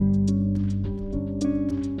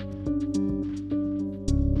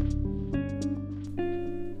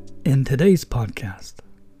today's podcast,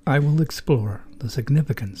 I will explore the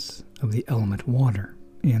significance of the element water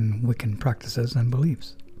in Wiccan practices and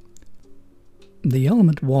beliefs. The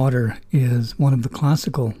element water is one of the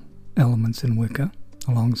classical elements in Wicca,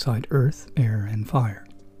 alongside earth, air, and fire.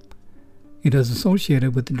 It is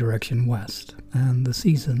associated with the direction west and the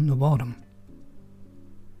season of autumn.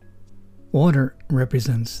 Water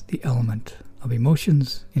represents the element of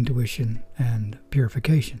emotions, intuition, and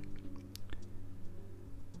purification.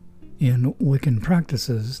 In Wiccan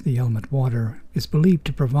practices, the element water is believed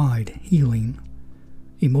to provide healing,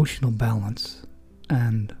 emotional balance,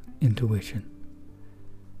 and intuition.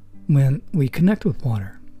 When we connect with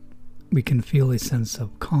water, we can feel a sense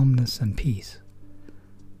of calmness and peace,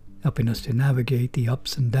 helping us to navigate the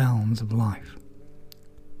ups and downs of life.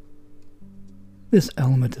 This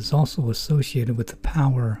element is also associated with the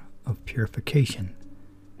power of purification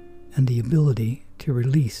and the ability to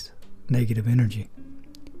release negative energy.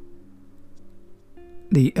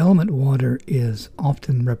 The element water is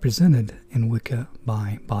often represented in Wicca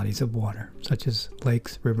by bodies of water, such as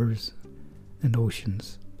lakes, rivers, and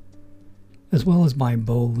oceans, as well as by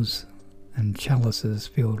bowls and chalices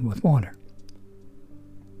filled with water.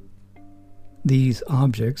 These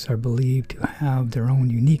objects are believed to have their own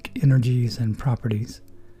unique energies and properties,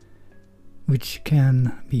 which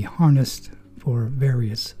can be harnessed for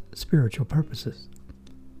various spiritual purposes.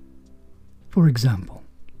 For example,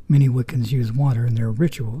 many Wiccans use water in their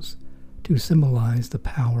rituals to symbolize the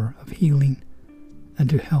power of healing and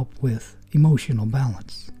to help with emotional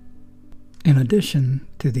balance. In addition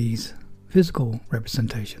to these physical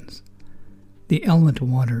representations, the element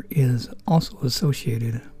water is also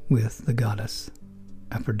associated with the goddess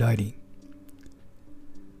Aphrodite,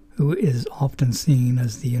 who is often seen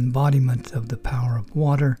as the embodiment of the power of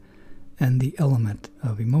water and the element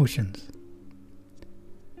of emotions.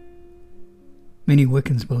 Many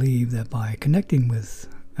Wiccans believe that by connecting with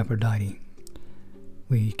Aphrodite,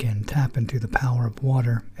 we can tap into the power of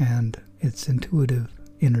water and its intuitive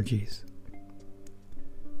energies.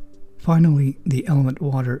 Finally, the element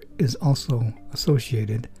water is also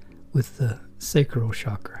associated with the sacral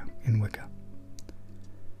chakra in Wicca.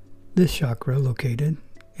 This chakra, located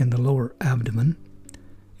in the lower abdomen,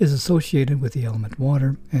 is associated with the element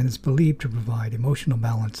water and is believed to provide emotional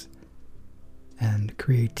balance and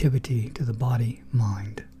creativity to the body,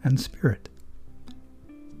 mind, and spirit.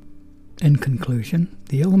 In conclusion,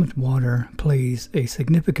 the element water plays a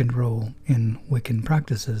significant role in Wiccan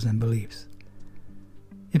practices and beliefs.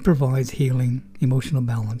 It provides healing, emotional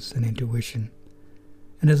balance, and intuition,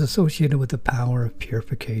 and is associated with the power of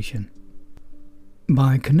purification.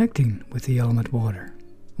 By connecting with the element water,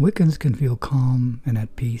 Wiccans can feel calm and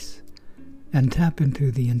at peace, and tap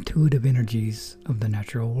into the intuitive energies of the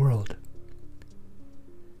natural world.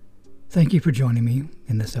 Thank you for joining me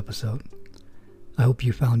in this episode. I hope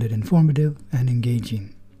you found it informative and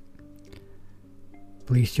engaging.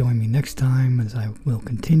 Please join me next time as I will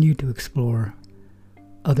continue to explore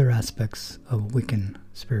other aspects of Wiccan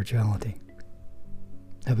spirituality.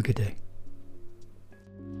 Have a good day.